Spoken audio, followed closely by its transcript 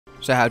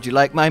So how'd you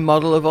like my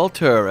model of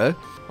Oltura?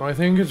 I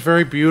think it's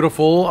very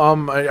beautiful.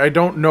 I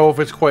don't know if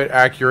it's quite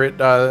accurate.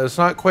 It's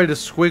not quite as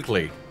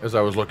squiggly as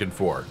I was looking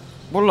for.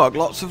 Well, look,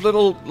 lots of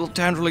little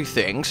tendrily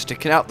things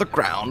sticking out the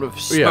ground with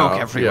smoke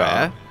everywhere.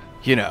 Yeah.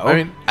 You know, I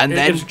mean, and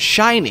then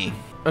shiny.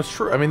 That's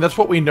true. I mean, that's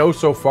what we know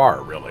so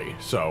far, really.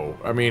 So,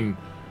 I mean,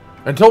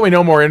 until we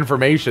know more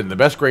information, the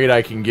best grade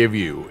I can give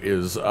you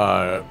is,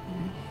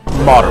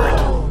 moderate.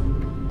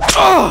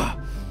 Ugh!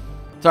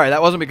 Sorry,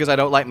 that wasn't because I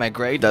don't like my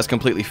grade. That's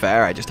completely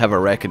fair. I just have a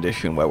rare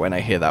condition where when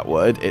I hear that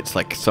word, it's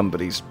like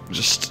somebody's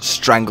just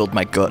strangled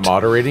my gut.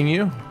 Moderating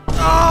you?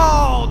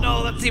 Oh,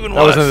 no, that's even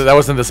worse. That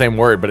wasn't the same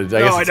word, but I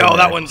guess I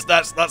know,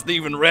 that's the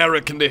even rarer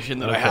condition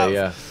that I have.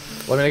 Yeah.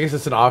 Well, I mean, I guess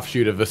it's an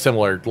offshoot of a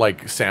similar,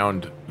 like,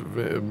 sound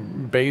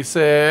basis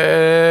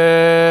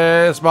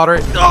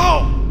moderate.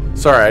 Oh!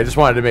 Sorry, I just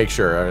wanted to make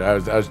sure. I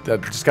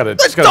just gotta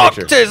make sure.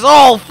 Doctors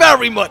all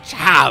very much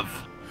have.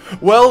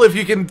 Well, if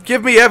you can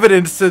give me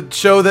evidence to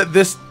show that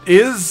this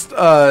is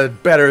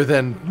better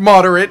than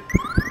moderate.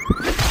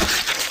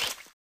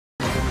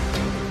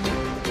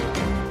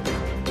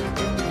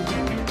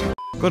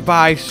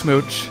 Goodbye,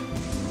 Smooch.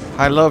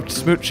 I loved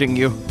smooching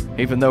you,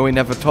 even though we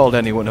never told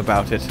anyone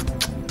about it.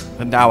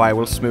 And now I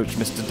will smooch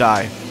Mr.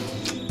 Dye,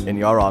 in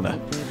your honor.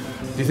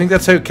 Do you think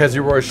that's how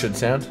Kezuror should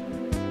sound?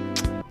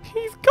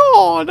 He's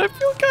gone. I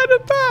feel kind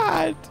of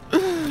bad.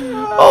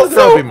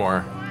 There'll be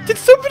more. Did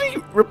somebody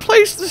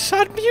replace the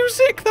sad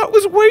music? That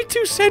was way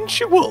too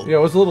sensual. Yeah,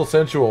 it was a little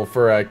sensual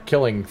for a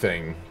killing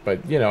thing,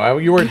 but you know,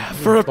 you weren't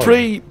for a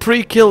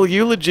pre-kill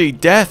eulogy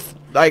death.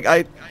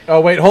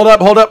 Oh wait, hold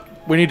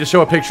up. We need to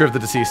show a picture of the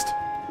deceased.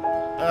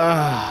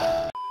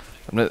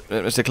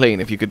 Mr.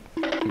 Clean, if you could.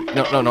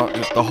 No,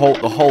 just the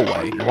whole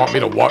way. You want me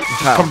to what?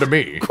 Just come to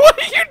me. What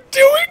are you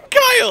doing,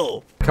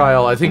 Kyle?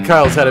 Kyle, I think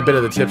Kyle's had a bit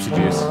of the tipsy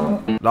juice.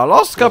 La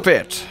Losca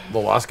Pit. The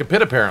Losca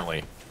Pit,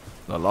 apparently.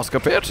 The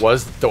Losca Pit?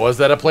 Was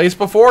that a place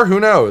before? Who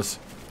knows?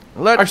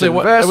 Let's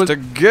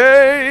investigate.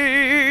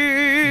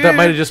 That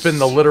might have just been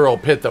the literal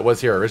pit that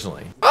was here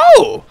originally.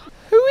 Oh!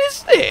 Who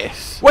is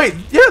this? Wait,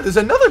 yeah, there's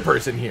another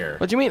person here.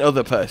 What do you mean,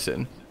 other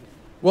person?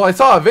 Well, I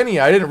saw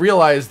Avinia. I didn't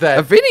realize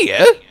that.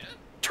 Avinia?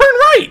 Turn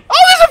right!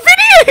 Oh, there's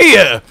Avinia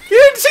here! You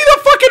didn't see the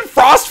fucking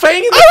frost fang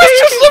in the I was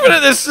just looking at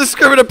this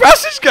discriminate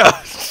passage,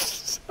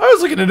 guys. I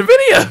was looking at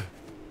Avinia.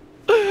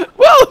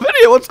 Well,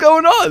 Avinia, what's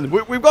going on?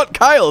 We've got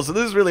Kyle, so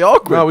this is really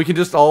awkward. No, we can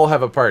just all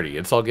have a party.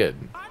 It's all good.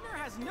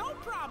 Has no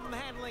problem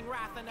handling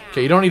Ratha now.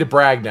 Okay, you don't need to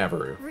brag,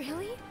 Navarro.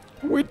 Really?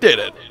 We did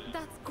it.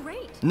 That's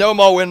great. No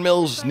more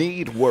windmills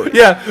need work.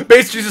 Yeah,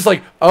 basically just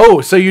like,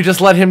 oh, so you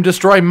just let him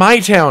destroy my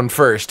town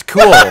first.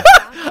 Cool.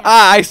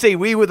 I see.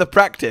 We were the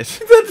practice.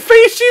 The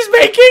face she's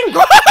making!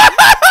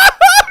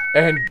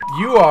 And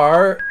you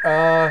are,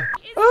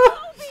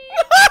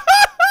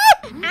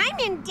 I'm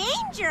in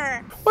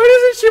danger. Why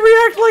doesn't she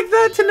react like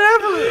that to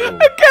Navarro?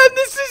 Again,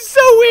 this is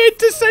so weird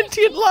to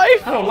sentient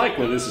life. I don't like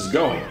where this is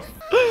going.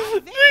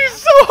 She's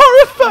so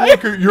horrified.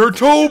 Look at your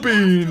toe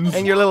beans!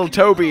 And your little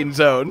toe bean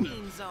zone.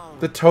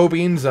 The toe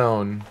bean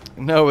zone.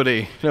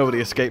 Nobody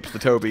escapes the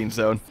toe bean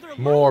zone.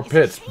 More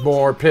pits,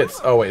 more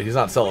pits. Oh wait, he's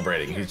not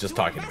celebrating, he's just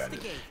talking about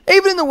it.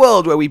 Even in the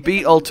world where we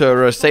beat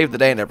Oltura, saved the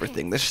day and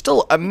everything, there's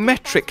still a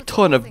metric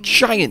ton of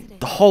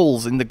giant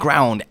holes in the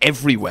ground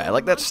everywhere.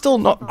 Like, that's still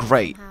not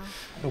great.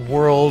 The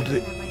world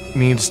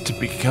needs to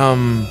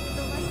become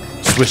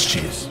Swiss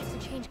cheese.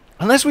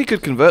 Unless we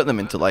could convert them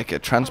into, like, a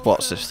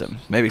transport system.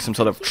 Maybe some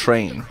sort of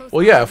train.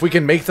 Well, yeah, if we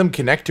can make them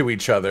connect to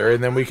each other,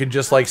 and then we could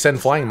just, like,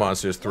 send flying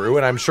monsters through,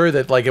 and I'm sure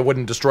that, like, it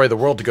wouldn't destroy the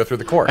world to go through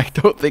the core. I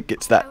don't think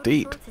it's that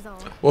deep.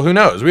 Well, who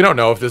knows? We don't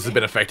know if this has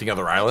been affecting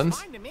other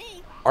islands.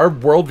 Our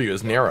worldview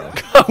is narrow.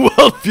 Our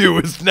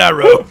worldview is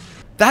narrow.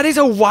 That is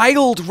a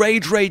wild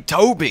Rage Raid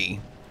Toby.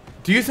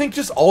 Do you think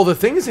just all the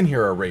things in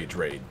here are Rage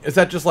Raid? Is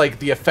that just, like,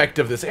 the effect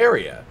of this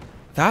area?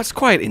 That's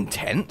quite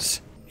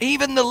intense.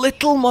 Even the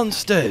little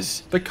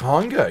monsters. The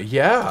conga,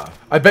 yeah.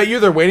 I bet you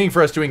they're waiting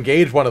for us to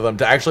engage one of them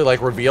to actually,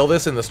 like, reveal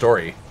this in the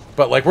story.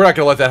 But, like, we're not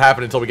gonna let that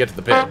happen until we get to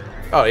the pit.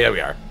 Oh, yeah, we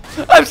are.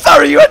 I'm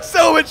sorry, you had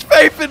so much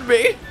faith in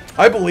me.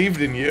 I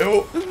believed in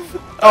you.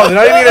 Oh, they're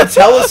not even gonna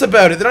tell us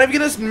about it. They're not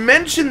even gonna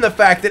mention the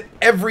fact that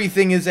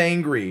everything is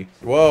angry.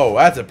 Whoa,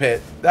 that's a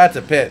pit. That's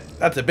a pit.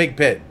 That's a big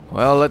pit.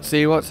 Well, let's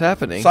see what's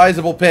happening.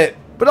 Sizable pit.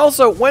 But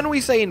also, when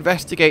we say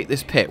investigate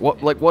this pit,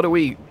 what are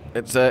we...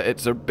 It's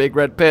a big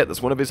red pit.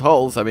 That's one of his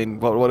holes. I mean,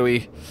 what are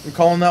we... I'm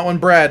calling that one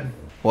Brad.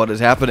 What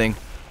is happening?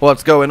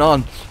 What's going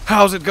on?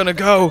 How's it gonna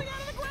go?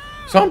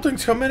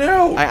 Something's coming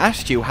out. I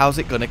asked you, how's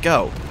it gonna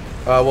go?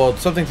 Well,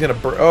 something's gonna...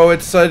 Oh,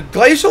 it's a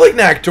Glacial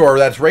Agnaktor.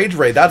 That's Rage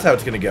Raid. That's how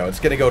it's gonna go. It's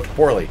gonna go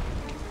poorly.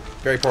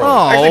 Very poorly.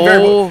 Oh. Actually,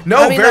 very well. No,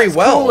 I mean, very that's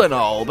well. cool and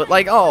all, but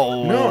like,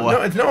 oh.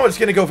 No, it's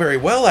gonna go very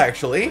well,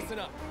 actually.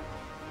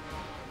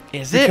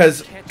 Is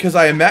it? Because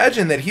I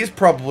imagine that he's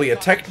probably a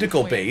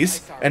technical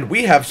base, and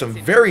we have some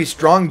very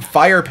strong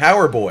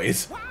firepower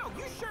boys. Wow,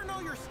 you sure know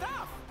your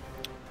stuff.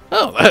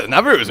 Oh,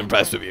 Navarro was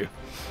impressed with you.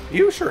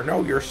 You sure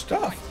know your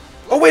stuff.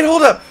 Oh, wait,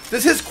 hold up.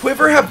 Does his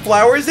quiver have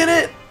flowers in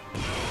it?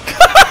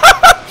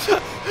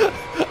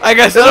 I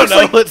guess I don't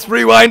know. Let's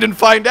rewind and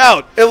find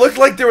out. It looked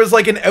like there was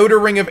like an outer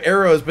ring of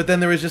arrows, but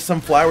then there was just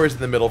some flowers in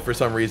the middle for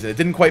some reason. It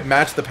didn't quite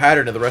match the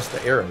pattern of the rest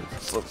of the arrows.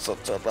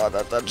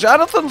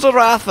 Jonathan's a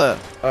Ratha.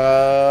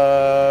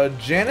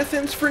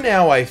 Jonathan's for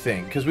now, I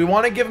think, because we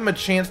want to give him a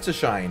chance to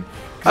shine.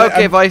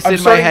 Okay, voice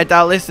in my head,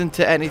 I'll listen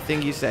to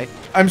anything you say.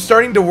 I'm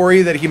starting to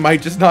worry that he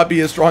might just not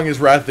be as strong as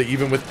Ratha,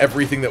 even with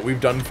everything that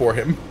we've done for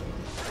him.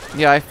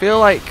 Yeah, I feel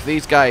like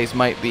these guys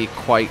might be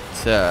quite,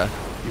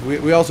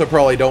 We also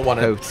probably don't want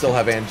to still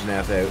have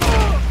Anjanath out.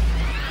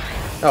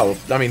 Oh,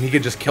 I mean, he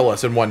could just kill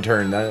us in one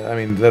turn. I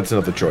mean, that's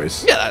another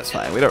choice. Yeah, that's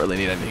fine. We don't really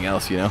need anything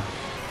else, you know?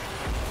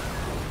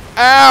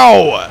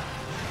 Ow!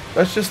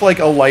 That's just like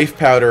a life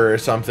powder or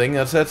something.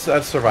 That's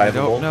survivable. I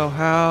don't know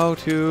how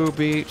to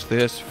beat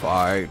this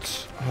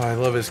fight. Oh, I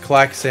love his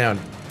clack sound.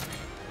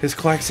 His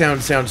clack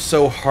sound sounds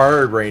so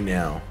hard right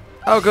now.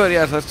 Oh, good.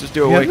 Yes, let's just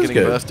do Awakening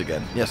Burst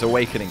again. Yes,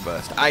 Awakening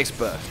Burst. Ice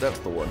Burst. That's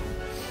the one.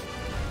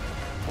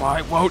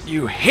 Why won't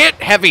you hit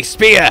Heavy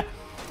Spear?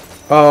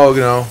 Oh,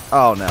 no.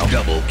 Oh, no.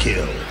 Double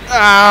kill.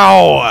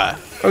 Ow!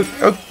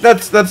 Oh,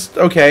 that's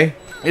okay.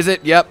 Is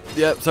it? Yep,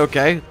 it's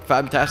okay.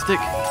 Fantastic.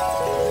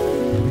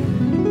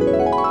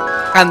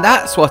 And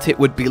that's what it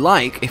would be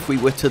like if we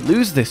were to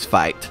lose this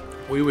fight.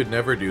 We would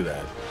never do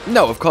that.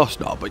 No, of course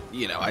not. But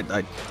you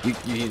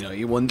know,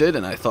 you wondered,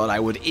 and I thought I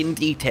would, in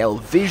detail,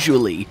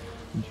 visually,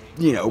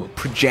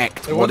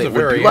 project what it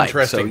would be like.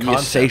 So you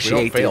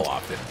satiated. We don't fail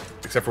often,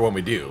 except for when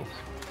we do.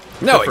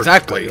 No,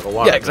 exactly. Like, a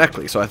lot yeah,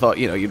 exactly. So I thought,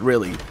 you'd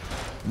really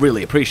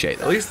appreciate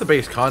that. At least the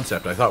base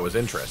concept I thought was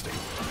interesting.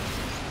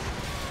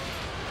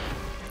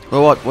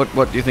 Well,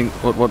 what do you think?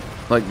 What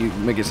like you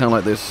make it sound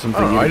like there's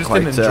something I just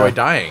didn't enjoy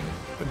dying.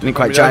 I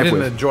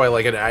didn't enjoy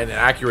like an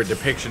accurate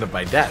depiction of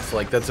my death.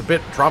 Like that's a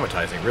bit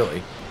traumatizing,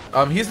 really.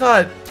 He's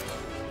not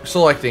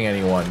selecting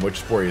anyone,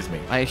 which worries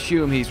me. I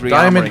assume he's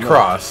Diamond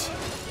Cross,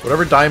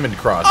 whatever Diamond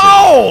Cross.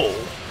 Oh!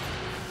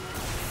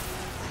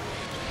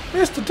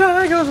 Mr.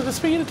 Die goes with the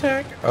speed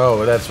attack.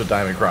 Oh, that's what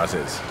Diamond Cross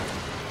is.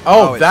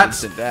 Oh,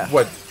 that's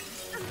what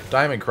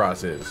Diamond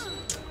Cross is.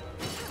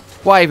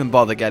 Why even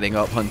bother getting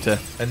up, Hunter?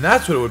 And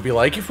that's what it would be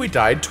like if we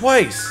died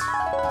twice.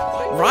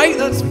 Right?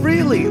 That's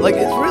really, like,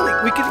 it's really,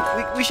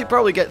 we should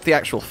probably get to the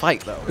actual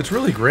fight, though. It's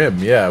really grim,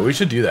 yeah, we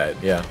should do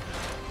that, yeah.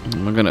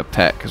 We're gonna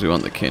pet, because we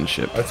want the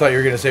kinship. I thought you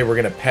were gonna say we're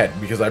gonna pet,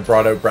 because I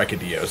brought out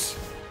Brachydios.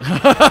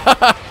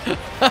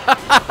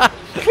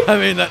 I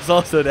mean, that's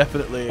also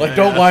definitely... Like,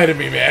 don't lie to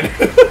me, man.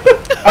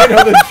 I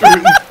know the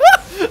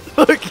truth.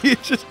 Look, you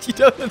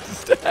don't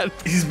understand.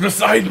 He's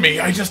beside me,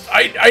 I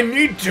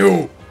need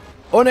to.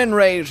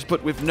 Unenraged,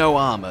 but with no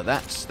armor,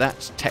 that's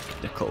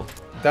technical.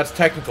 That's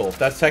technical,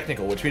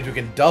 which means we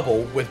can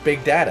double with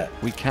big data.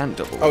 We can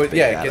double with big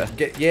data.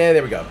 Yeah,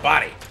 there we go.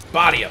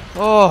 Body him.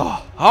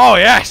 Oh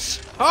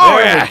yes. Oh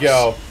there yes. we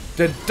go.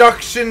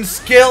 Deduction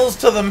skills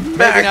to the max.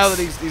 Maybe now that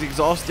he's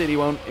exhausted, he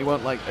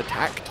won't like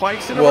attack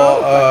twice in a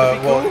row.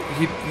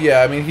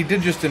 I mean, he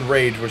did just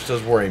enrage, which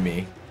does worry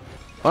me.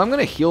 Well, I'm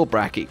gonna heal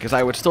Bracky because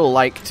I would still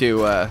like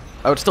to.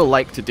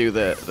 Do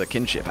the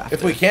kinship after.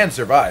 If we can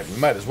survive, we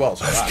might as well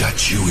survive. I've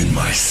got you in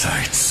my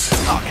sights.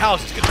 Oh,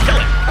 Kyle's just gonna kill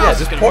him. Kyle's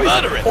just gonna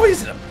murder him.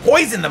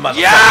 Poison the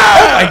motherfucker. Yeah!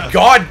 Oh my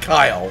God,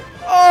 Kyle.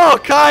 Oh,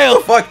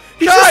 Kyle. Fuck.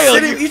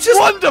 He's just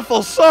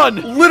wonderful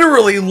son.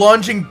 Literally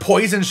launching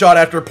poison shot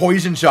after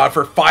poison shot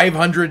for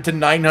 500 to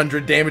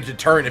 900 damage a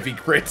turn if he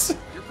crits.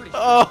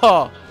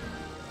 Oh.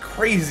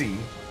 Crazy.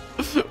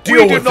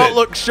 We do not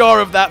look sure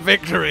of that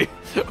victory.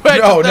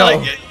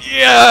 No.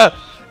 Yeah.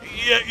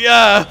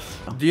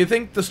 Do you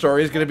think the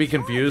story is going to be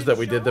confused that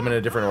we did them in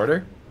a different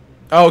order?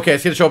 Oh, okay.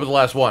 It's going to show up at the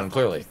last one,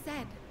 clearly.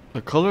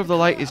 The color of the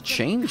light is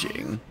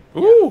changing.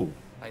 Ooh.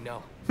 I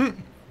know.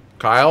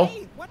 Kyle?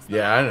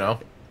 Yeah, I know.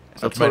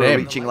 That's my name.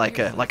 Reaching like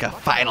a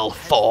final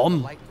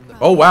form.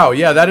 Oh wow,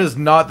 yeah, that is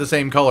not the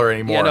same color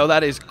anymore. Yeah, no,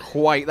 that is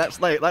quite. That's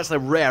a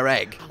rare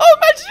egg. Oh,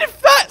 imagine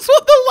if that's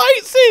what the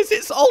lights is.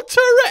 It's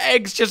Oltura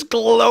eggs just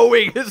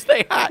glowing as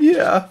they hatch.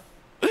 Yeah.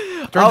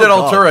 Turns out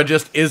Oltura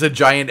just is a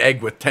giant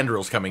egg with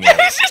tendrils coming out.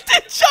 It's just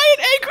a giant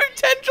egg with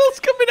tendrils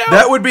coming out.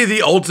 That would be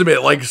the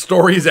ultimate, like,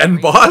 story's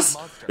end boss.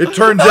 It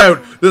turns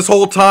out this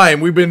whole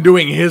time we've been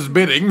doing his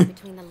bidding.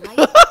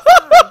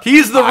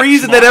 He's the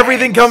reason that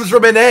everything comes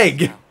from an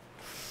egg.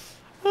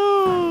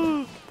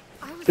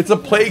 It's a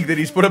plague that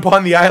he's put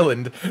upon the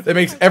island that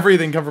makes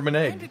everything come from an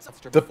egg.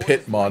 The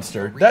pit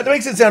monster. That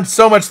makes it sound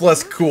so much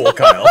less cool,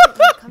 Kyle.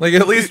 Like,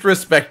 at least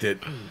respect it.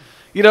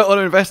 You don't want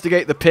to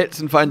investigate the pits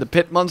and find the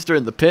pit monster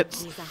in the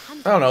pits?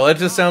 I don't know. That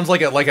just sounds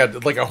like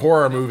a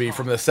horror movie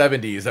from the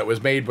 70s that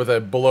was made with a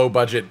below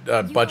budget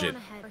budget.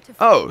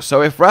 Oh,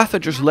 so if Ratha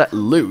just let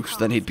loose,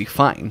 then he'd be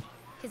fine.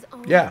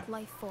 Yeah.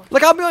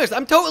 Like, I'll be honest,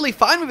 I'm totally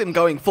fine with him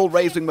going full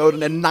Razewing mode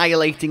and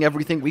annihilating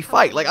everything we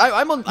fight. Like,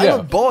 I'm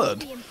on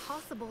board.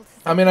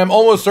 I mean, I'm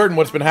almost certain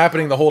what's been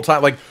happening the whole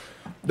time. Like,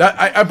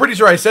 I'm pretty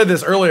sure I said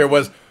this earlier,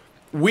 was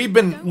we've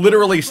been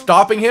literally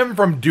stopping him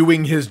from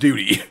doing his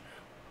duty.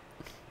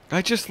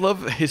 I just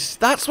love his.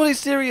 That's what his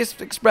serious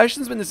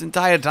expression's been this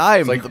entire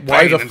time. It's like,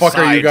 why the fuck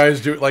are you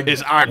guys doing? Like,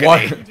 is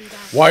agony.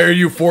 why are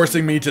you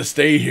forcing me to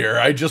stay here?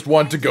 I just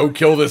want to go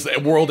kill this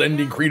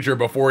world-ending creature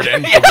before it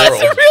ends Yeah, the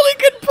world. that's a really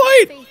good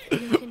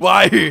point.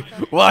 Why,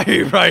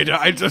 Ryder?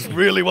 I just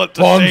really want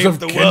to Bonds save of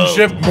the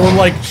kinship, world. more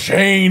like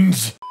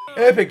chains.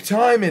 Epic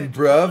timing,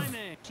 bruv.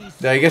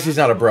 No, I guess he's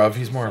not a bruv.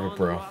 He's more of a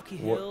bro.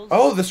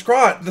 Oh, the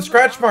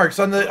scratch marks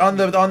on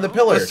the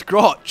pillar. The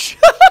scotch.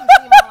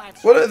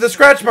 What are the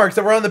scratch marks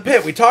that were on the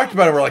pit? We talked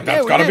about it. We're like,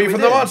 that's gotta be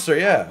from the monster.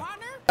 Yeah.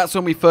 That's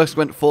when we first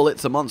went full.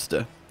 It's a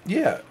monster.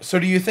 Yeah. So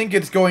do you think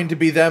it's going to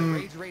be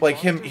them, like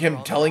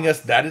him telling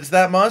us that it's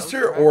that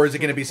monster, or is it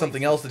going to be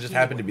something else that just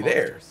happened to be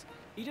there?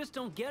 You just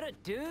don't get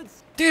it,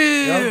 dudes.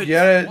 You don't Dude.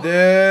 get it,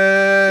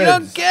 dude. You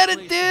don't get it,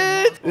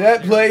 dude.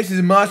 That place is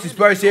a monster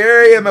sparse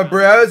area, my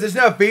bros. There's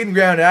no feeding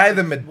ground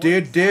either, my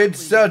dude.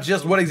 So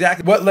just what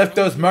left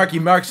those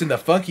marks in the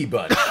funky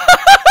bunch?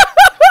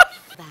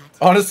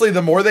 Honestly,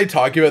 the more they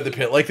talk about the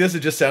pit like this, it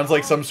just sounds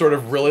like some sort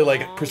of really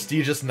like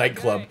prestigious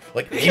nightclub.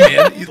 Like, hey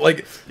man,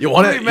 you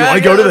want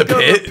to go to the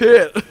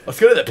pit? Let's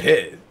go to the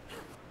pit.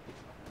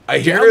 I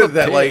hear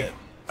that like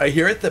I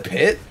hear at the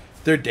pit,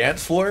 their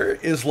dance floor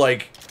is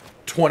like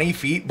 20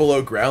 feet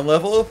below ground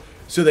level,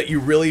 so that you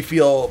really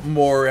feel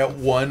more at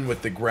one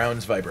with the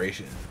ground's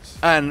vibrations.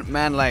 And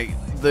man, like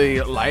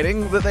the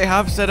lighting that they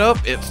have set up,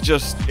 it's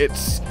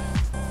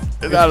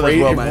out of this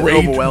world, man. It's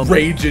overwhelming.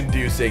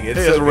 Rage-inducing. It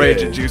is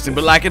rage-inducing,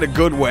 but like in a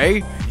good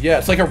way. Yeah,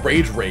 it's like a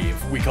rage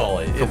rave. We call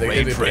it. A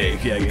rage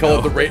rave. Yeah, we call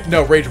it the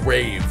rage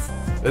rave.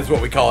 That's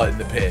what we call it in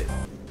the pit.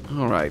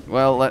 All right.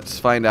 Well, let's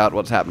find out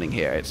what's happening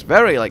here. It's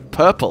very like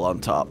purple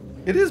on top.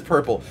 It is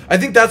purple. I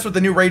think that's what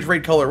the new rage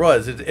raid color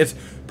was. It's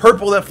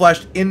purple that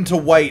flashed into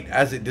white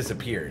as it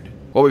disappeared.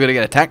 What we're gonna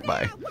get attacked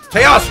by?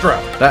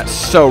 Teostra! That's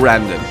so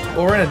random.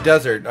 Well, we're in a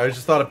desert. I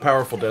just thought a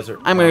powerful desert.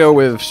 I'm gonna go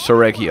with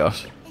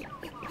Sorekios.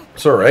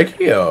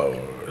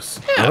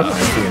 Sorekios. Yeah. I haven't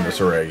seen the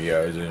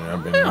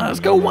Sorekios. Yeah, let's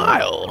go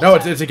wild. No,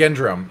 it's a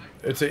Gendrome.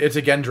 It's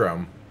a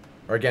Gendrome.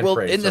 Or a Genprey, Well,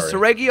 in the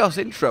Sorekios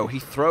intro, he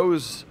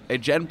throws a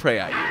Genprey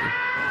at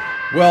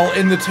you. Well,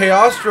 in the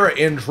Teostra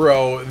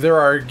intro, there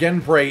are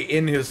Genprey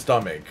in his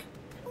stomach.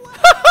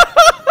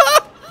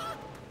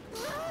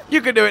 You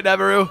can do it,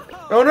 Neveru.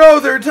 Oh no,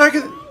 they're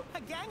attacking.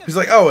 He's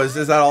like, oh, is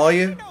that all of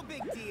you?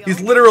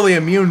 He's literally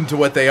immune to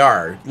what they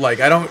are. Like,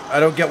 I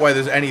don't get why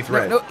there's any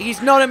threat. No,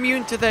 he's not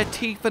immune to their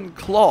teeth and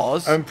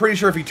claws. I'm pretty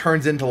sure if he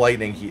turns into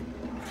lightning,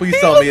 please He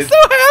tell me looks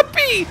it's, so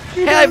happy.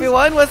 Hey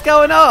everyone, what's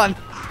going on?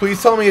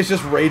 please tell me it's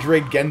just Rage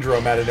Raid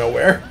Gendrome out of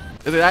nowhere.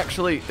 Is this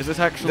actually?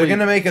 They're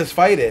gonna make us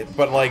fight it,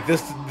 but like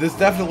this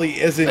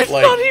definitely isn't It's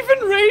like. not even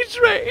Rage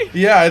Ray.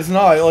 Yeah, it's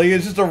not. Like,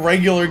 it's just a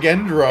regular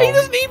Gendrome. He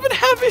doesn't even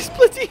have his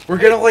splitty. We're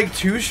gonna like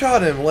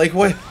two-shot him. Like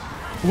what?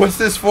 What's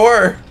this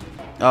for?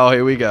 Oh,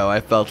 here we go. I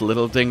felt a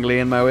little tingly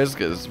in my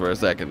whiskers for a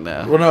second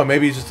there. Well, no,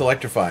 maybe he's just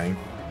electrifying.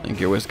 I think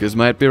your whiskers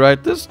might be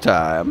right this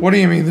time. What do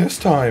you mean this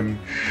time?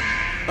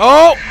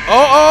 Oh!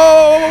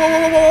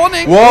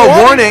 Warning!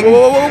 Whoa, warning!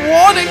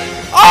 Warning!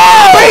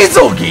 Oh!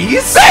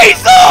 Bazelgeuse!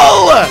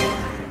 Basil!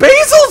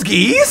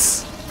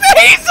 Bazelgeuse?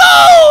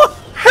 Basil!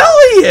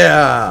 Hell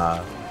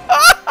yeah!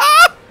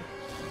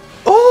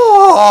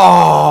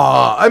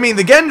 Oh! I mean,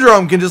 the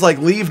Gendrome can just like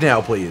leave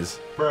now, please.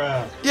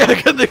 Yeah,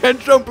 can the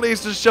Gendrome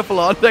please just shuffle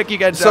on? Thank you,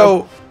 Gendrome.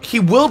 So he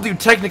will do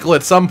technical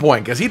at some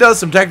point because he does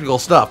some technical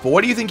stuff. But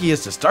what do you think he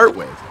is to start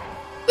with?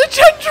 the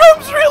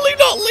Gendrome's really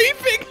not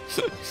leaving.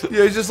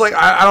 Yeah, he's just like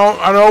I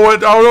don't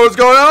know what's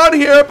going on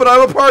here, but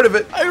I'm a part of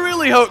it. I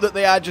really hope that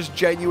they are just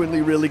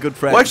genuinely really good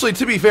friends. Well, actually,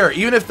 to be fair,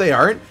 even if they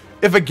aren't,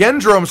 if a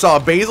Gendrome saw a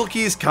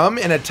Bazelgeuse come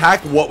and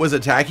attack what was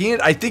attacking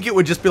it, I think it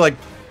would just be like,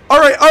 all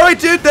right,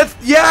 dude,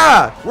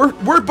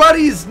 we're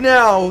buddies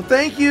now.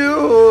 Thank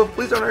you.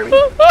 Please don't hurt me.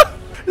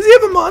 Does he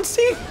have a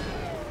monstie?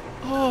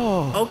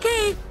 Oh.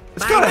 Okay.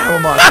 It's gotta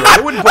have a monstie.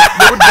 They wouldn't put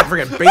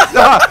freaking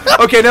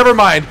bait. Okay, never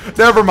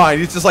mind.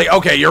 He's just like,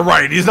 okay, you're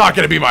right. He's not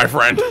gonna be my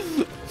friend.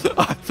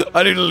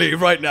 I need to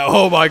leave right now.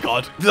 Oh my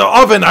god. The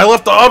oven. I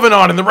left the oven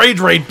on in the Rage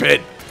Raid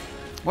pit.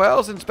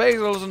 Well, since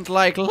Basil isn't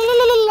like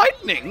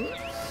lightning.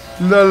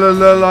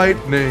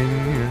 Lightning.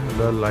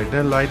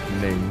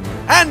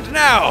 And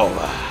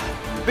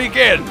now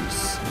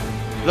begins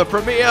the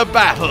premier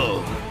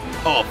battle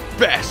of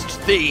best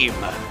theme.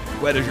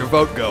 Where does your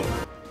vote go?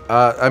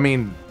 I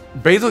mean,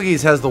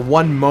 Bazelgeuse has the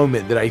one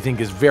moment that I think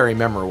is very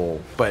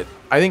memorable, but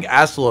I think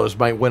Astalos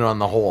might win on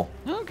the whole.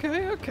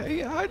 Okay,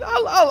 yeah,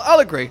 I'll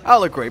agree.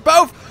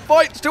 Both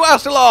points to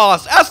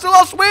Astalos.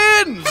 Astalos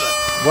wins.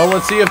 Well,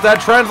 let's see if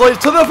that translates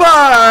to the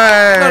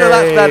fight. No,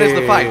 that is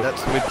the fight.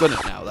 We've done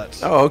it now.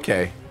 Oh,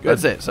 okay. Good.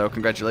 That's it. So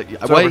congratulations.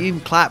 So Why did you even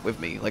clap with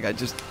me? Like I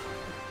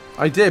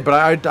did,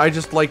 but I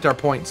just liked our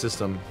point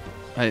system.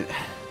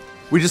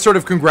 We just sort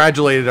of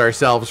congratulated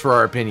ourselves for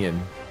our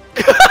opinion.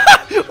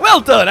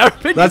 Well done. Our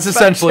opinion. That's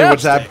essentially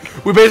what's happened.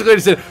 We basically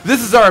just said,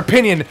 "This is our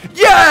opinion."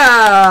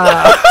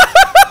 Yeah.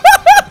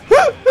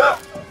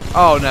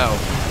 Oh no.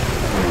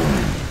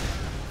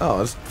 Oh,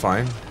 that's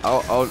fine.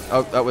 Oh,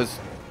 that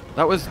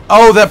was.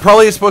 Oh, that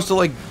probably is supposed to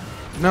like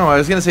No, I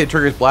was gonna say it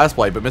triggers Blast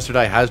Blight, but Mr.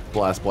 Die has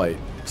Blast Blight.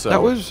 So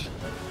That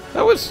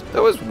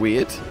was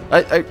weird.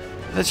 That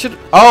should.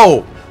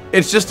 Oh,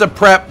 it's just a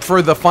prep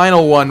for the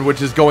final one,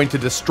 which is going to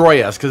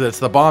destroy us because it's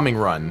the bombing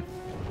run.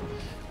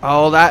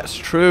 Oh, that's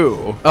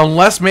true.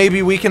 Unless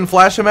maybe we can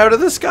flash him out of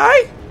the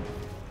sky.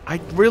 I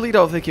really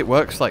don't think it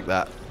works like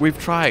that. We've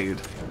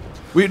tried.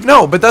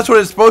 No, but that's what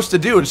it's supposed to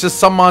do. It's just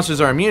some monsters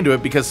are immune to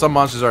it because some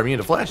monsters are immune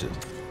to flashes.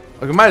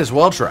 Like, we might as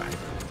well try.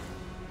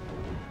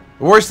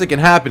 The worst that can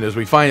happen is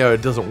we find out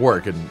it doesn't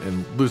work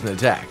and lose an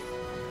attack.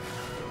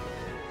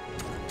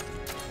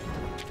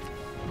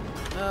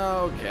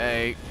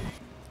 Okay.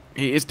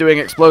 He is doing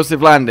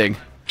explosive landing.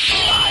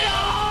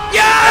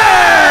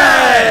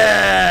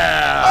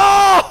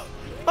 Yeah!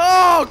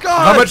 Oh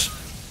god!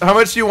 How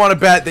much do you want to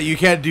bet that you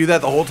can't do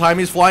that the whole time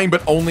he's flying,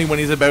 but only when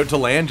he's about to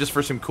land, just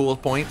for some cool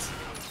points?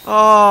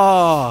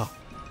 Oh,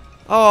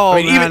 I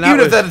mean, man, even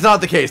if that is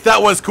not the case,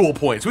 that was cool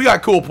points. We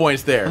got cool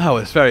points there. That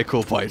was very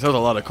cool points. That was a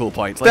lot of cool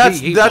points. Like,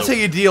 That's how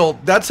you deal.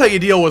 That's how you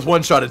deal with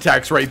one-shot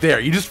attacks right there.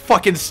 You just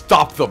fucking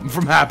stop them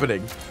from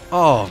happening.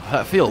 Oh,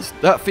 that feels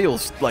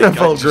like That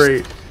felt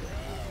great.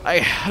 I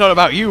don't know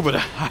about you, but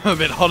I'm a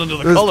bit hot under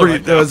the collar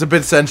right now. That was a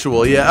bit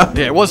sensual, yeah.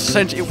 Yeah, it was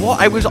sensual.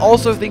 I was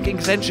also thinking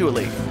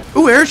sensually.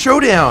 Ooh, air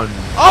showdown.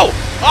 Oh!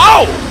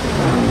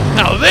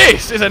 Now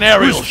this is an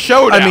aerial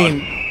showdown. I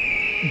mean,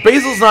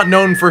 Basil's not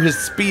known for his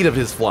speed of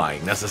his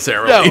flying,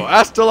 necessarily. No,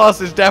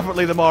 Astalos is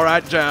definitely the more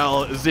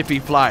agile, zippy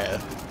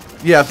flyer.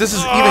 Yeah, if this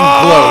is even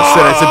close,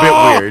 then it's a bit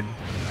weird.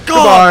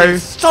 God,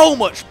 it's so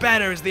much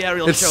better as the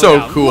aerial It's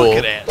showdown. so cool. Look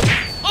at it.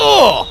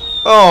 Oh!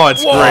 Oh,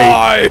 it's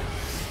Why? great.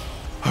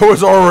 I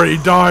was already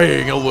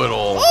dying a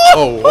little.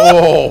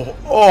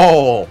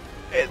 Oh.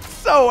 It's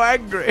so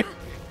angry.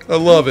 I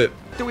love it.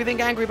 Do we think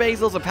Angry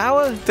Basil's a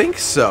power? Think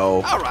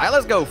so. Alright,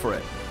 let's go for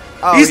it.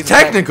 Oh, He's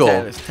technical.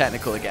 It's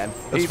technical again.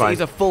 That's fine. He's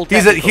a full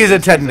technical. He's a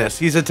tetanus.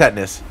 He's a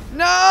tetanus.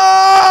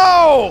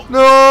 No!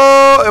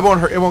 No! It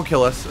won't hurt. It won't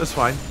kill us. It's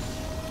fine.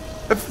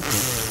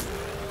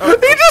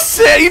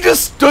 He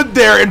just stood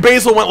there and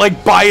Basil went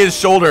like by his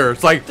shoulder.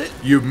 It's like,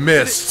 you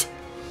missed.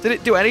 Did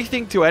it do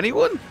anything to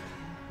anyone?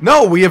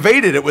 No, we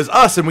evaded. It was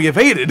us and we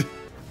evaded.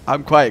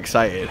 I'm quite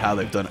excited how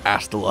they've done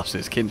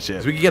Astalos'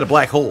 kinship. So we could get a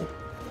black hole.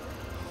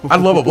 I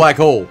love a black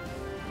hole.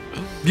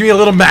 Give me a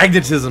little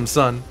magnetism,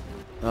 son.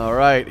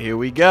 Alright, here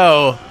we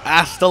go.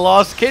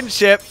 Astalos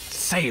kinship.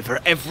 Savor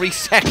every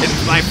second,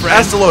 my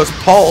friend. Astalos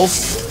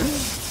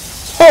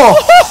pulse. Oh!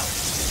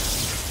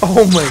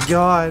 Oh my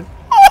god.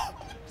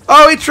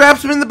 Oh, he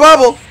traps him in the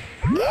bubble.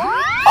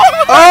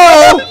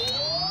 Oh!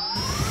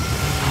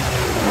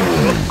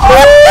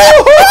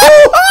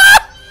 Oh!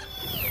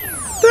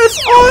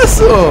 That's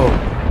awesome.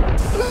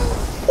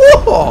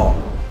 Whoa!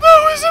 That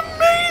was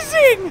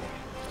amazing.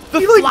 The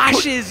He, like,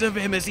 flashes of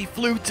him as he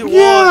flew towards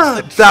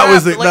Yeah, the that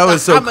was trap, it. That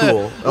was so hammer,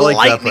 cool. I like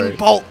that lightning part.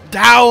 bolt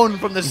down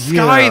from the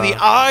sky, Yeah. the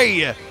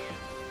eye.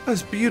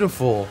 That's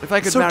beautiful. If I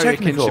could so marry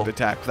technical. a kinship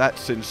attack,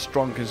 that's in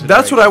strong consideration.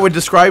 That's what I would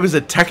describe as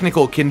a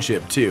technical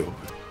kinship too.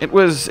 It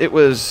was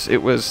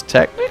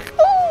technical.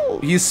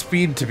 He's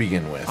speed to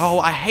begin with. Oh,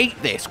 I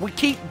hate this. We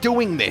keep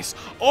doing this.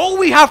 All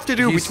we have to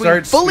do He between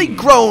starts fully speed.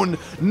 grown,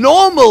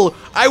 normal,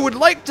 I would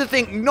like to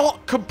think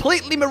not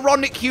completely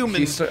moronic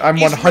humans. I'm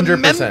is 100%.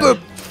 Remember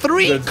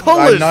three That's-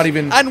 colors. I'm not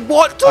even- And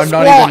what does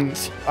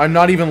I'm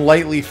not even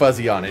lightly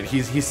fuzzy on it.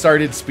 He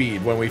started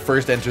speed when we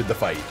first entered the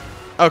fight.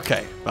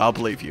 Okay, I'll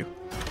believe you.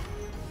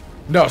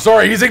 No,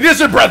 sorry, he's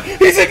ignition breath.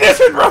 He's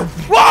ignition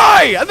breath.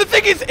 Why? And the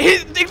thing is,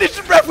 his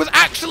ignition breath was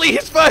actually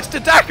his first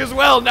attack as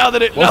well. Now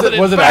that it Was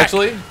it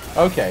actually?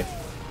 Okay.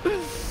 I mean,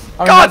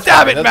 God that's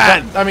damn fine. it,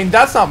 That- man! I mean,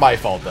 that's not my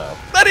fault though.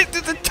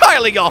 It's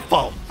entirely your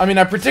fault. I mean,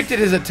 I predicted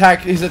his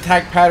attack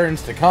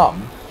patterns to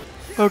come.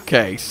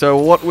 Okay, so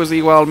what was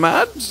he while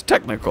mad?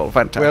 Technical,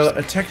 fantastic.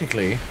 Well,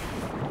 technically,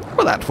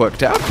 Well, that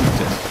worked out.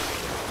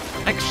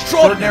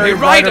 Extraordinary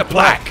Rider rider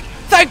plaque.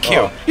 Thank you.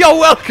 Oh. You're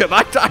welcome.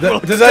 I will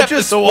does that accept just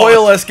this award.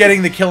 spoil us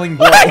getting the killing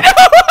blow?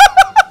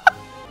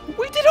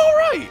 We did all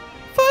right.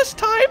 First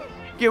time.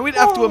 Yeah, we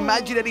didn't have to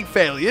imagine any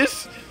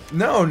failures.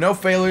 No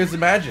failures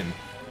imagined.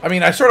 I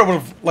mean, I sort of would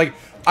have, like,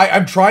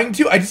 I'm trying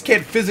to, I just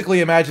can't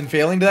physically imagine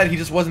failing to that. He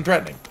just wasn't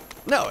threatening.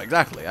 No,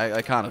 exactly.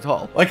 I can't at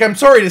all. Like, I'm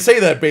sorry to say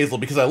that, Basil,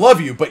 because I love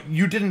you, but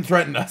you didn't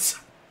threaten us.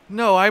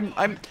 No, I'm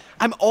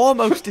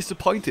almost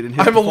disappointed in him.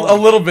 I'm a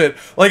little bit.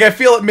 Like, I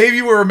feel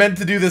maybe we were meant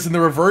to do this in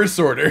the reverse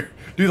order.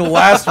 Do the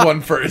last one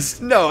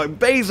first. No,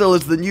 Basil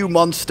is the new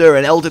monster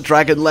at Elder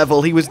Dragon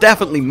level. He was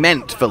definitely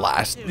meant for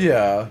last.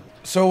 Yeah.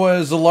 So,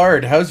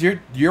 Zalard, how's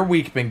your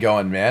week been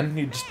going, man?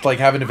 You just, like,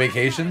 having a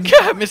vacation?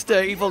 Yeah,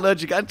 Mr. Evil Nerd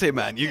Gigante,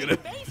 man. You're gonna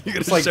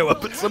like- show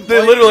up at some They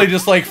point. literally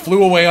just, like,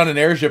 flew away on an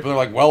airship, and they're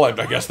like, well, I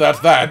guess that's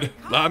that.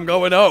 I'm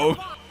going home.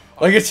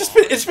 Like,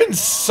 it's been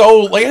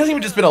so, like, it hasn't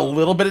even just been a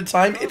little bit of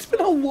time. It's been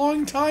a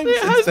long time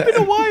It since has then. been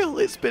a while.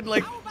 It's been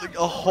like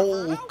a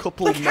whole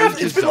couple Like of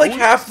half, it's been like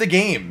half the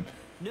game.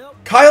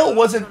 Kyle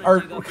wasn't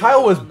our.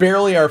 Kyle was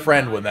barely our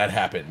friend when that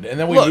happened, and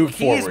then we moved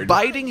he forward. is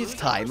biding his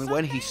time, and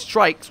when he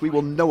strikes, we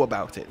will know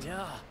about it.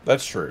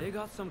 That's true.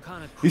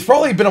 He's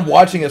probably been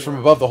watching us from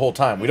above the whole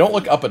time. We don't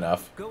look up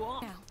enough.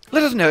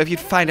 Let us know if you'd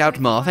find out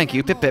more. Thank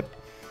you, Pip Pip.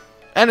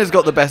 Anna's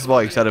got the best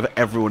voice out of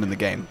everyone in the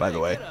game, by the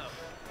way.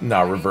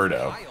 No,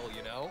 Roberto.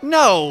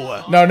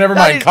 No. No, never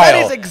mind, Kyle.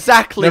 That is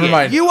exactly Never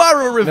mind. You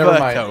are a Never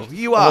Roberto. mind.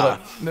 You are.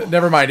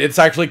 Never mind. It's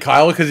actually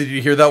Kyle, because did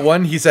you hear that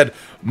one? He said,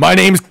 "My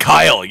name's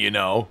Kyle, you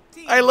know."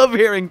 I love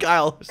hearing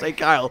Kyle say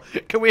Kyle.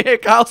 Can we hear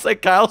Kyle say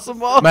Kyle some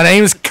more? My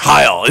name's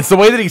Kyle. It's the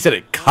way that he said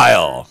it.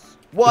 Kyle.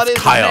 What is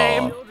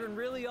Kyle. his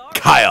name?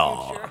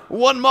 Kyle.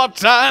 One more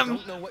time.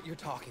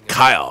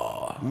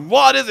 Kyle.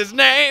 What is his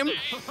name?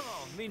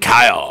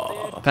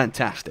 Kyle.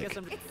 Fantastic.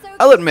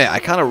 I'll admit, I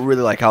kind of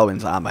really like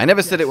Alwyn's armor. I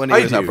never said it when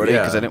he was up, buddy,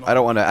 because I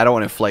don't want to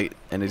inflate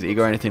in his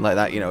ego or anything like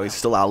that. You know, he's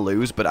still I'll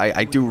lose, but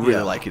I do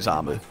really like his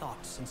armor.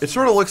 It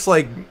sort of looks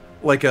like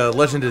a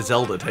Legend of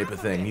Zelda type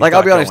of thing. Like,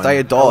 I'll be honest, I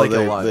adore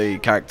the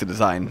character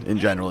design in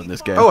general in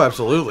this game. Oh,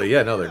 absolutely.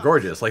 Yeah, no, they're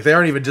gorgeous. Like, they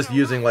aren't even just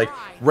using, like,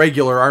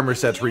 regular armor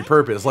sets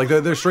repurposed. Like,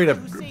 they're straight up,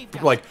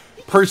 like,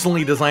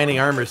 personally designing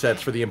armor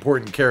sets for the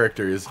important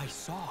characters.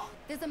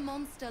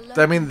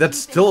 I mean, that's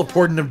still a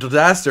portent of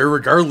disaster,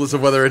 regardless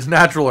of whether it's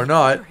natural or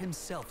not.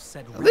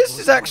 This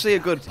is actually a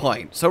good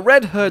point. So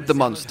Red heard the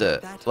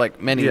monster,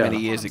 like, many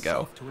years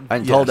ago,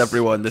 and told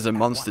everyone there's a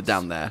monster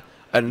down there,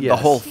 and the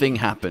whole thing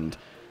happened.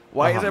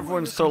 Why is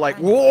everyone so like,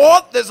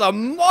 what? There's a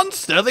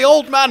monster? The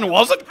old man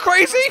wasn't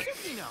crazy?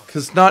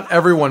 Because not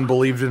everyone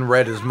believed in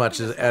Red as much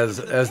as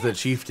the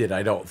chief did,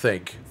 I don't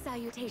think.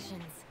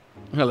 Salutations.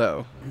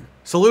 Hello.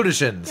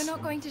 Salutations. You're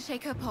not going to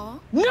shake her paw?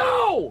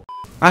 No!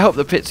 I hope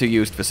the pits are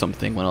used for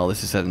something when all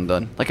this is said and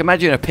done. Like,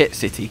 imagine a pit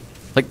city.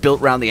 Like,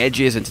 built around the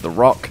edges into the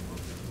rock.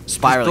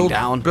 Spiraling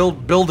down.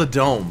 Build a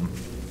dome.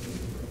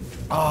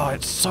 Oh,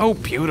 it's so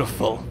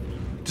beautiful.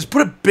 Just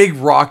put a big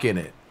rock in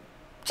it.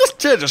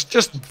 Just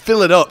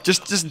fill it up.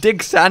 Just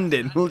dig sand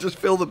in. We'll just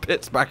fill the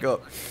pits back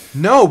up.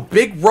 No,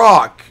 big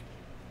rock.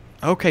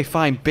 Okay,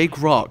 fine. Big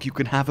rock. You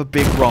can have a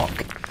big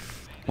rock.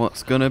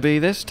 What's gonna be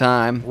this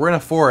time? We're in a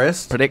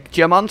forest. Predict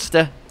your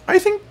monster. I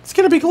think it's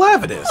gonna be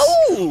Glavenus.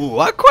 Oh,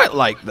 I quite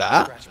like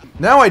that.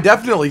 Now I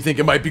definitely think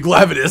it might be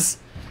Glavenus.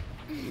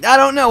 I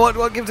don't know.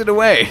 What gives it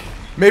away?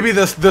 Maybe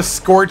the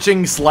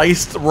scorching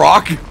sliced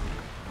rock.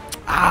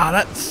 Ah,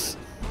 that's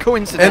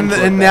coincidental.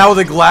 And now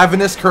the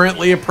Glavenus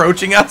currently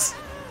approaching us.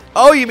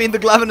 Oh, you mean the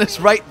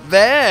Glavenus right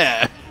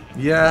there?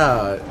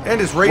 Yeah, and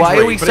it's rage. Why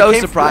are we so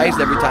surprised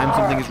every time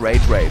something is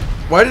rage raid?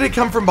 Why did it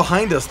come from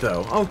behind us,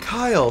 though? Oh,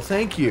 Kyle,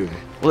 thank you.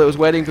 Well, it was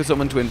waiting for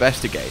someone to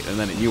investigate, and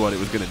then it knew what it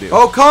was going to do.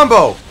 Oh,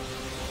 combo!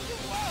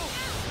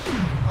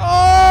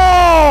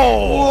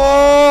 Oh!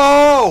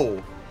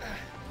 Whoa!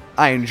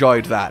 I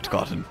enjoyed that,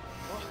 Cotton.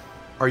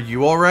 Are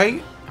you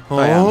alright?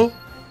 I am.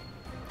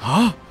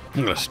 Huh?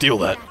 I'm going to steal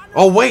that.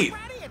 Oh, wait!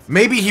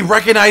 Maybe he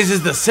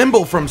recognizes the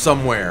symbol from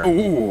somewhere.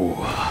 Ooh.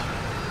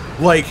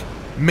 Like,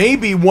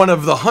 maybe one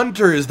of the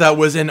hunters that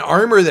was in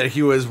armor that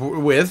he was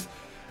with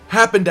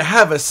happened to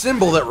have a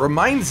symbol that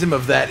reminds him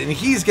of that, and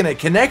he's gonna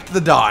connect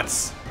the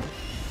dots.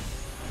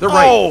 They're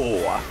right.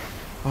 Oh,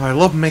 I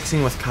love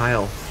mixing with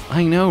Kyle.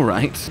 I know,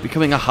 right?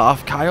 Becoming a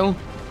half Kyle?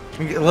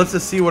 Let's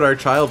just see what our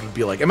child would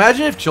be like.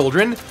 Imagine if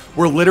children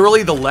were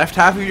literally the left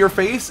half of your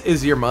face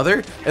is your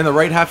mother, and the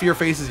right half of your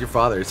face is your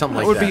father. Something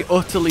like that. That would be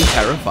utterly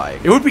terrifying.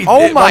 It would be.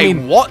 Oh my, I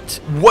mean, what?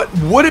 What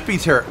would it be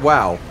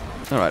Wow.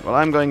 Alright, well,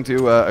 I'm going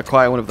to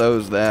acquire one of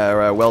those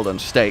there well-done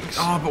steaks.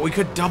 Oh, but we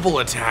could double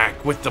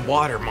attack with the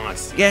water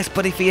monster. Yes,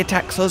 but if he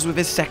attacks us with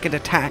his second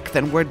attack,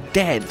 then we're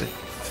dead.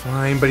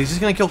 Fine, but he's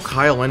just gonna kill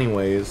Kyle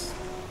anyways.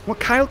 Well,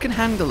 Kyle can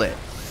handle it.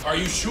 Are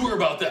you sure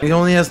about that? He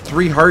only has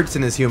 3 hearts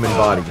in his human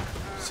body.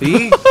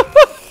 See?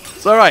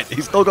 It's alright,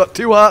 he's still got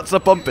 2 hearts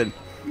a-pumping.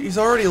 He's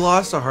already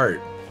lost a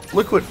heart.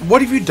 Look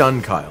what have you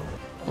done, Kyle?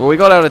 Well, we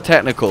got out a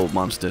technical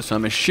monster, so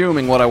I'm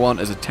assuming what I want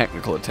is a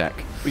technical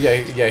attack. Yeah,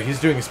 he's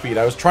doing speed.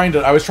 I was trying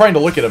to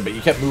look at him, but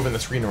you kept moving the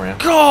screen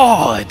around.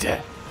 God!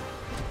 That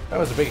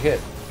was a big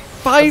hit.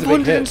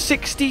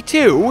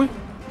 562?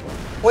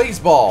 Blaze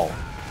ball.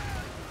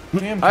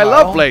 Damn, I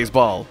love Blaze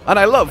Ball, and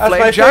I love That's Flame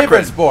my Chakran.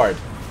 favorite sport.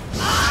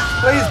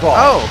 Blaze ball.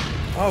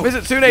 Oh,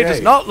 Mizitsune does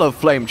not love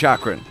Flame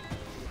Chakran.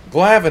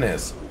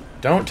 Glavenus.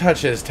 Don't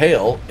touch his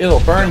tail.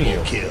 It'll burn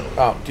you.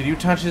 Oh, did you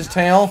touch his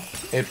tail?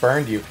 It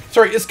burned you.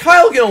 Sorry, is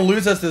Kyle gonna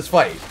lose us this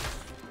fight?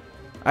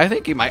 I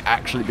think he might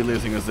actually be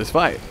losing us this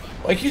fight.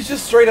 Like, he's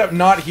just straight up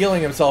not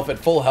healing himself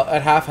at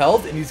at half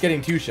health, and he's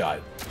getting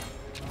 2-shot.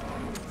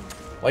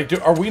 Like,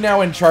 are we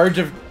now in charge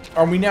of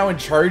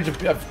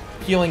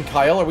healing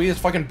Kyle? Are we his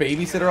fucking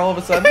babysitter all of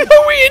a sudden?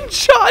 Are we in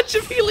charge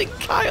of healing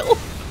Kyle?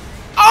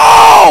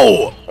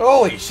 Oh!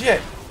 Holy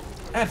shit.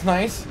 That's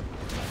nice.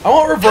 I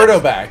want Roberto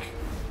back.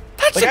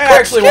 That's Like, a I good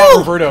actually skill.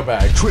 want Roberto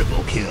back.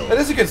 Triple kill. That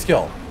is a good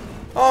skill.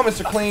 Oh,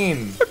 Mr.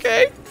 Clean.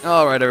 Okay.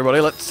 All right, everybody.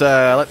 Let's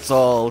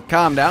all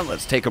calm down.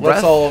 Let's take a breath.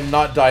 Let's all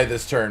not die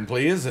this turn,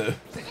 please. Okay.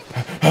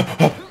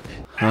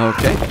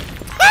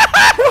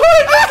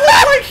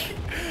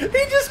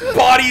 He just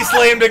body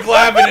slammed a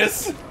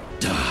Glavenus.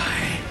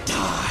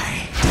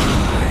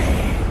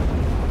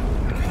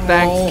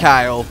 Thanks,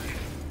 Kyle.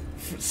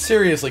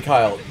 Seriously,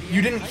 Kyle,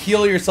 you didn't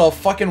heal yourself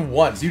fucking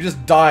once. You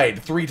just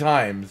died 3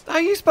 times. How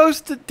are you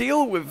supposed to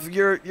deal with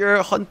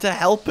your hunter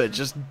helper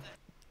just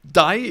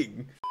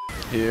dying?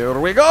 Here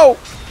we go.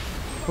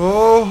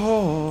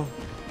 Oh,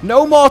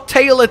 no more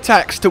tail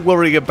attacks to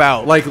worry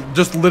about. Like,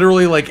 just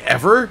literally, like,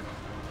 ever?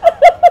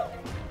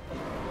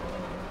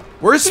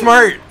 We're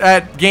smart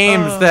at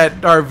games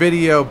that are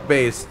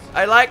video-based.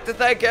 I'd like to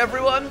thank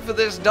everyone for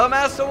this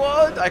dumbass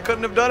award. I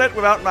couldn't have done it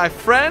without my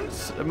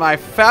friends, my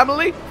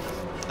family,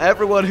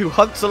 everyone who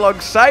hunts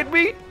alongside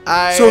me.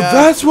 So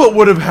that's what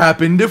would have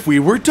happened if we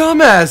were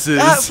dumbasses.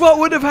 That's what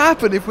would have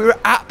happened if we were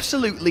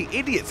absolutely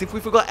idiots. If we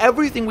forgot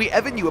everything we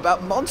ever knew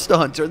about Monster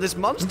Hunter and this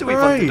monster we've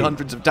hunted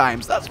hundreds of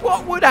times. That's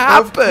what would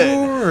happen. Of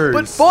course.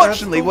 But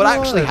fortunately, what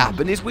actually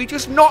happened is we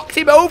just knocked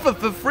him over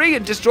for free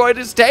and destroyed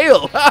his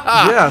tail.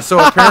 Yeah, so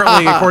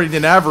apparently, according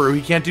to Navarro,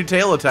 he can't do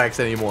tail attacks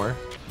anymore.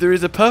 There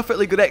is a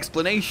perfectly good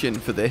explanation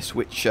for this,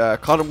 which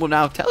Connor will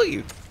now tell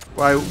you.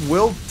 I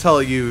will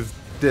tell you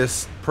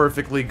this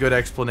perfectly good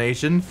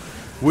explanation,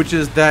 which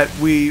is that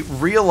we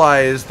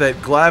realized that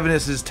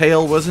Glavenus'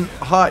 tail wasn't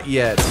hot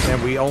yet,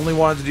 and we only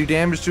wanted to do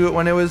damage to it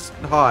when it was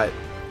hot.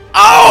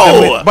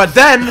 Oh! But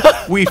then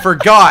we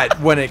forgot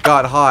when it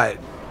got hot,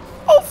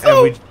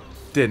 Also, and we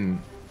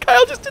didn't.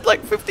 Kyle just did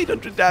like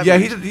 1,500 damage. Yeah,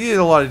 he did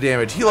a lot of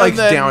damage. He likes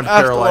then down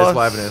paralyzed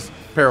Glavenus.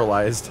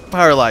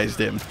 Paralyzed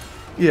him.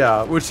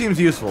 Yeah, which seems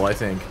useful, I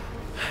think.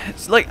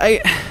 It's like,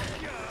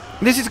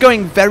 this is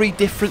going very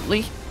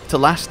differently to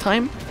last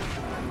time.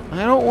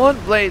 I don't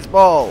want Blaze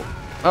Ball.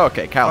 Oh,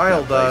 okay,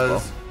 Kyle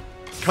does.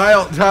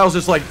 Kyle's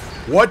just like,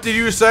 what did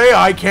you say?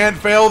 I can't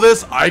fail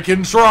this. I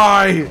can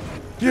try.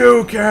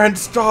 You can't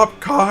stop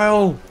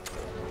Kyle.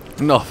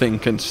 Nothing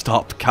can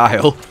stop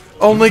Kyle.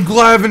 Only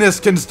Glavenus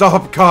can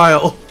stop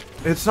Kyle.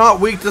 It's not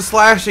weak to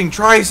slashing.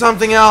 Try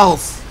something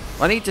else.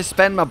 I need to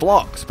spend my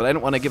blocks, but I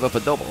don't want to give up a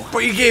double.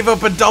 But you gave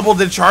up a double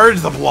to charge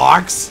the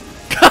blocks.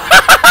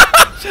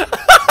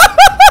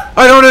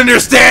 I don't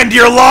understand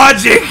your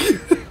logic.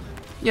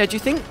 Yeah, do you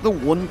think the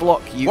one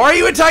block you... Why are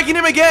you attacking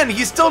him again?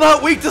 He's still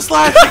not weak to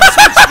slashing.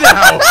 Switch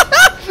now.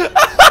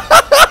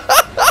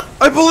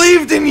 I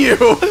believed in you.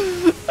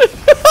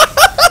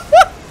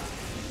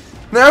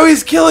 Now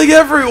he's killing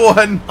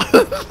everyone.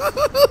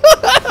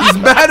 He's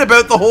mad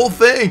about the whole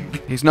thing.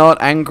 He's not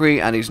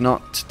angry and he's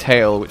not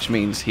tail, which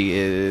means he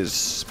is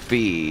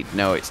speed.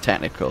 No, it's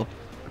technical.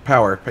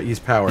 Power. He's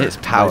power. It's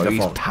power.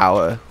 He's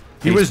power.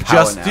 He was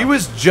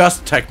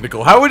just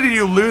technical. How did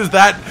you lose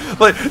that?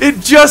 Like, it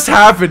just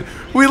happened.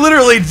 We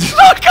literally...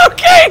 Look,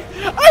 okay!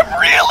 I'm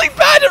really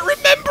bad at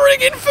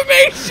remembering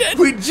information!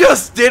 We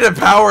just did a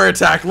power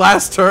attack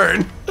last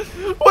turn.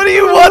 What do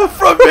you want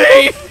from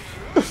me?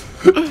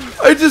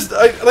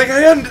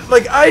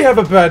 I have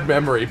a bad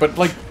memory, but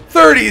like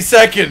 30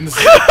 seconds.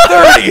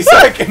 30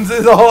 seconds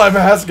is all I'm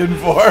asking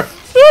for.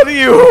 What do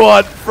you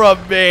want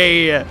from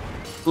me?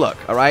 Look,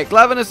 alright,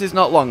 Glavenus is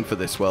not long for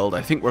this world.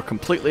 I think we're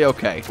completely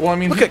okay. Well, I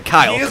mean, look at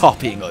Kyle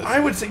copying us. I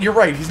would say, you're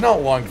right, he's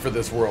not long for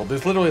this world.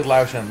 There's literally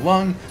Lao Shan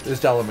Lung,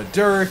 there's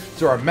Dalamadur,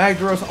 there are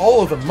Magdaros,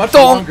 all of them much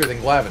longer than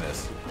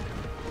Glavenus.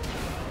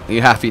 Are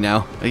you happy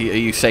now? Are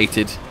you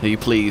sated? Are you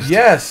pleased?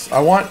 Yes,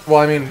 I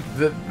mean,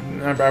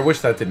 I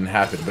wish that didn't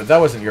happen, but that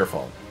wasn't your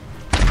fault.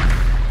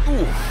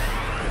 Oof.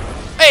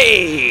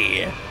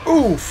 Hey!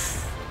 Oof.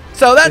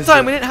 So that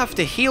time we didn't have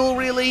to heal,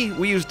 really.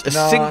 We used a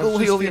single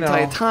heal the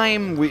entire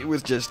time. We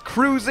was just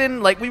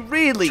cruising. Like, we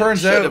really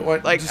turns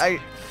out, like,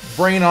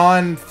 brain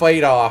on,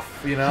 fight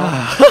off, you know?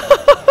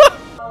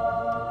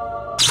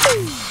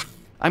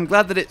 I'm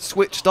glad that it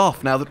switched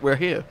off now that we're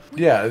here.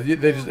 Yeah,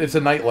 it's a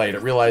nightlight.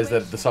 It realized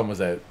that the sun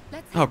was out.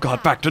 Oh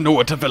god, back to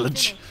Noata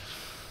Village.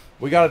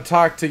 We gotta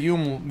talk to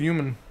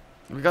human.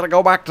 We gotta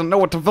go back to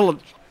Noata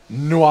Village.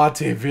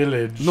 Naughty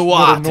village.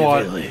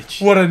 Village.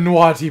 What a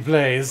naughty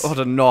place. What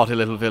a naughty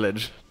little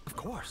village. Of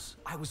course,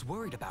 I was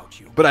worried about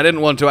you. But I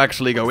didn't want to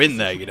actually go in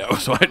there, you know,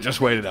 so I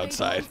just waited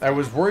outside. I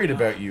was worried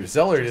about you.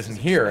 Zellert isn't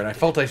here, and I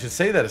felt I should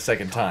say that a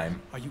second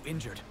time. Are you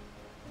injured?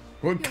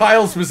 Well,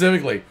 Kyle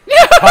specifically.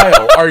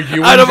 Kyle, are you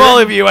injured? Out of all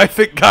of you, I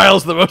think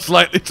Kyle's the most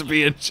likely to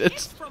be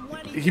injured.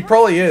 He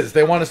probably is.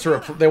 They want us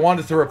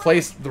to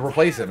replace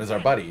him as our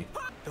buddy.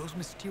 Those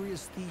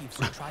mysterious thieves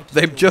who tried to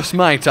They just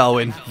might,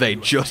 Alwyn. They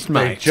just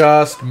might. They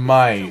just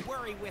might.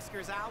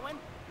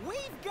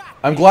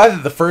 I'm glad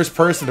that the first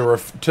person to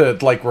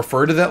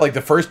refer to that, like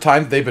the first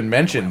time they've been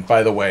mentioned,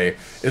 by the way,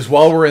 is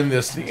while we're in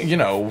this, you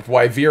know,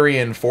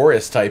 Wyverian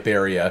forest type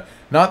area.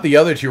 Not the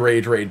other two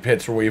Rage Raid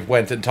pits where we've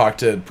went and talked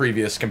to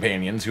previous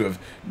companions who have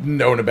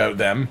known about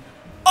them.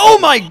 Oh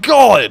my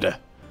god!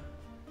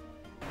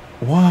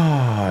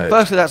 What?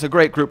 Firstly, that's a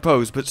great group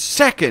pose, but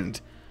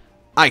second,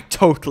 I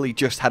totally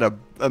just had an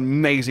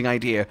amazing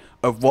idea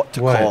of what to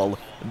call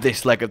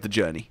this leg of the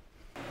journey.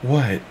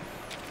 What?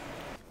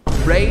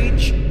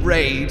 Rage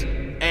Raid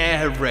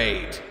Air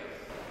Raid.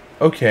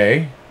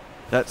 Okay.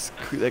 That's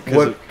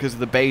because of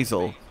the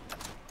basil.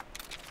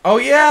 Oh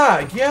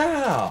yeah,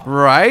 yeah.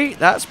 Right,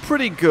 that's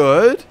pretty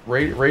good.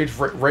 Rage Air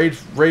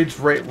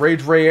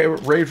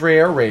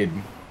Raid.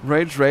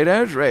 Rage, raid,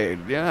 out, raid.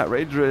 Yeah,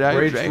 rage, raid, out,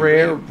 Rage,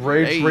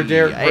 raid.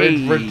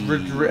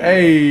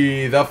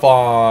 Hey, the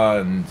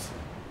fonts.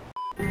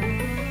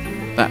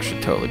 That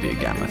should totally be a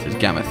Gammoth. Is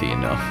Gamothy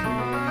enough?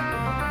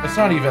 It's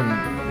not even,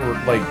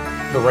 like,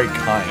 the right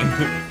kind.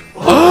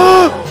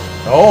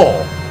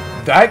 Oh,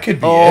 that could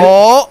be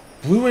it.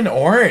 Blue and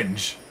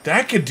orange.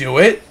 That could do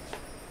it.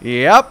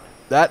 Yep.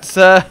 That's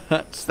the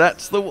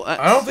one.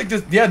 I don't think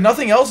this. Yeah,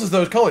 nothing else is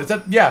those colors.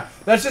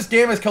 That's just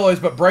Gamma's colors,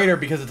 but brighter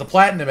because it's a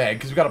platinum egg.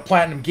 Because we got a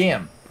platinum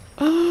Gam.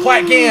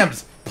 Plat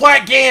Gams.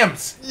 Plat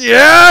Gams.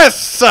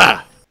 Yes!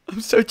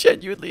 I'm so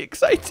genuinely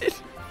excited.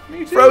 Me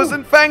too.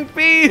 Frozen Fang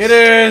Beast. It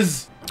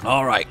is.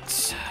 All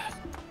right.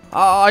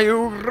 Are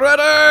you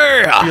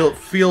ready?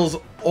 Feels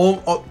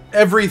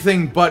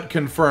everything but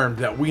confirmed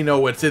that we know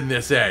what's in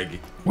this egg.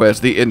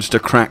 Where's the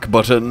insta-crack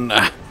button?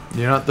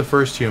 You're not the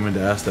first human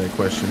to ask that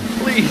question.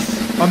 Please.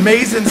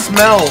 Amazing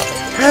smell.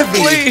 Heavy.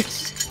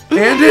 Please.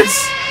 And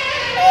it's...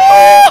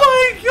 Oh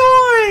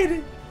my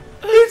god!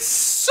 It's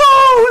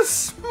so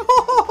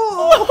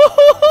small!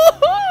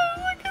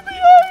 Look at the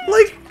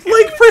eyes.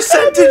 Like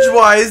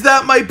percentage-wise,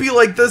 that might be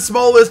like the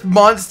smallest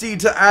monstie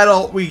to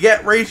adult we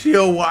get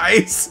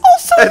ratio-wise.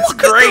 Also, that's look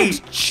great.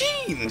 At those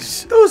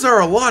genes. Those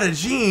are a lot of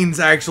genes,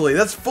 actually.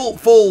 That's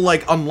full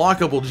like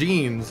unlockable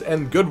genes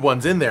and good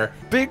ones in there.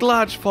 Big,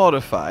 large,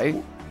 fortify.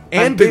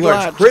 And big,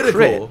 large,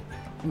 critical. Crit.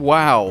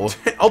 Wow.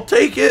 I'll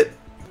take it.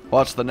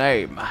 What's the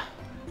name?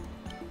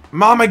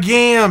 Mama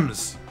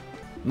Gams.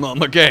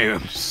 Mama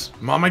Games.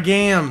 Mama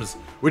Gams.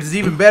 Which is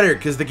even better,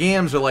 because the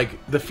Gams are like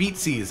the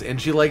feetsies,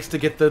 and she likes to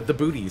get the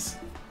booties.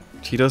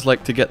 She does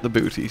like to get the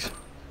booties.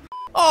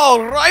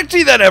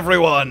 Alrighty then,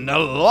 everyone. A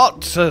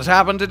lot has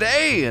happened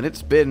today, and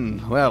it's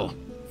been, well,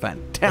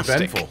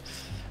 fantastic. Eventful.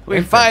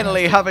 We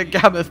finally have a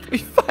Gammoth. We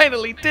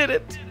finally did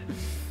it.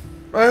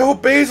 I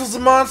hope Basil's a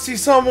monstie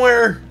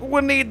somewhere.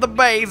 We need the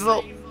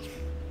basil.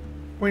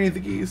 We need the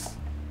geese.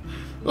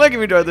 Like if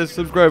you enjoyed this,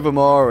 subscribe for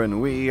more,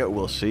 and we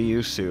will see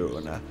you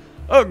soon.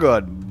 Oh,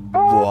 goodbye.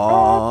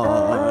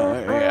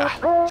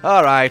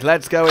 Alright,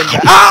 let's go in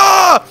there.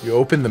 Ah! You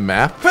open the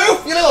map?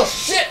 Poof, you little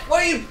shit!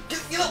 What are you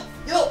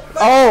little...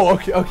 Oh,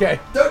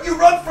 okay. Don't you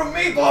run from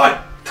me, bud!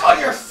 God,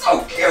 you're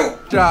so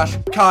cute! Josh,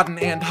 Cotton,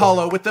 and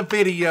Hollow with the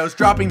videos,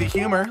 dropping the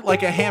humor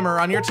like a hammer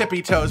on your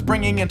tippy toes,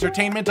 bringing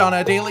entertainment on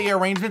a daily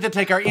arrangement to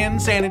take our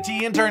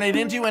insanity and turn it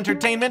into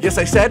entertainment. Yes,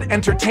 I said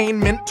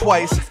entertainment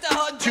twice,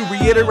 to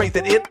reiterate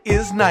that it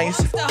is nice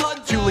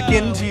to look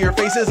into your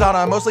faces on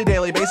a mostly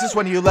daily basis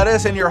when you let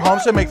us in your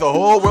homes to make the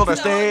whole world a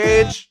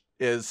stage.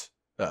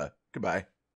 Goodbye.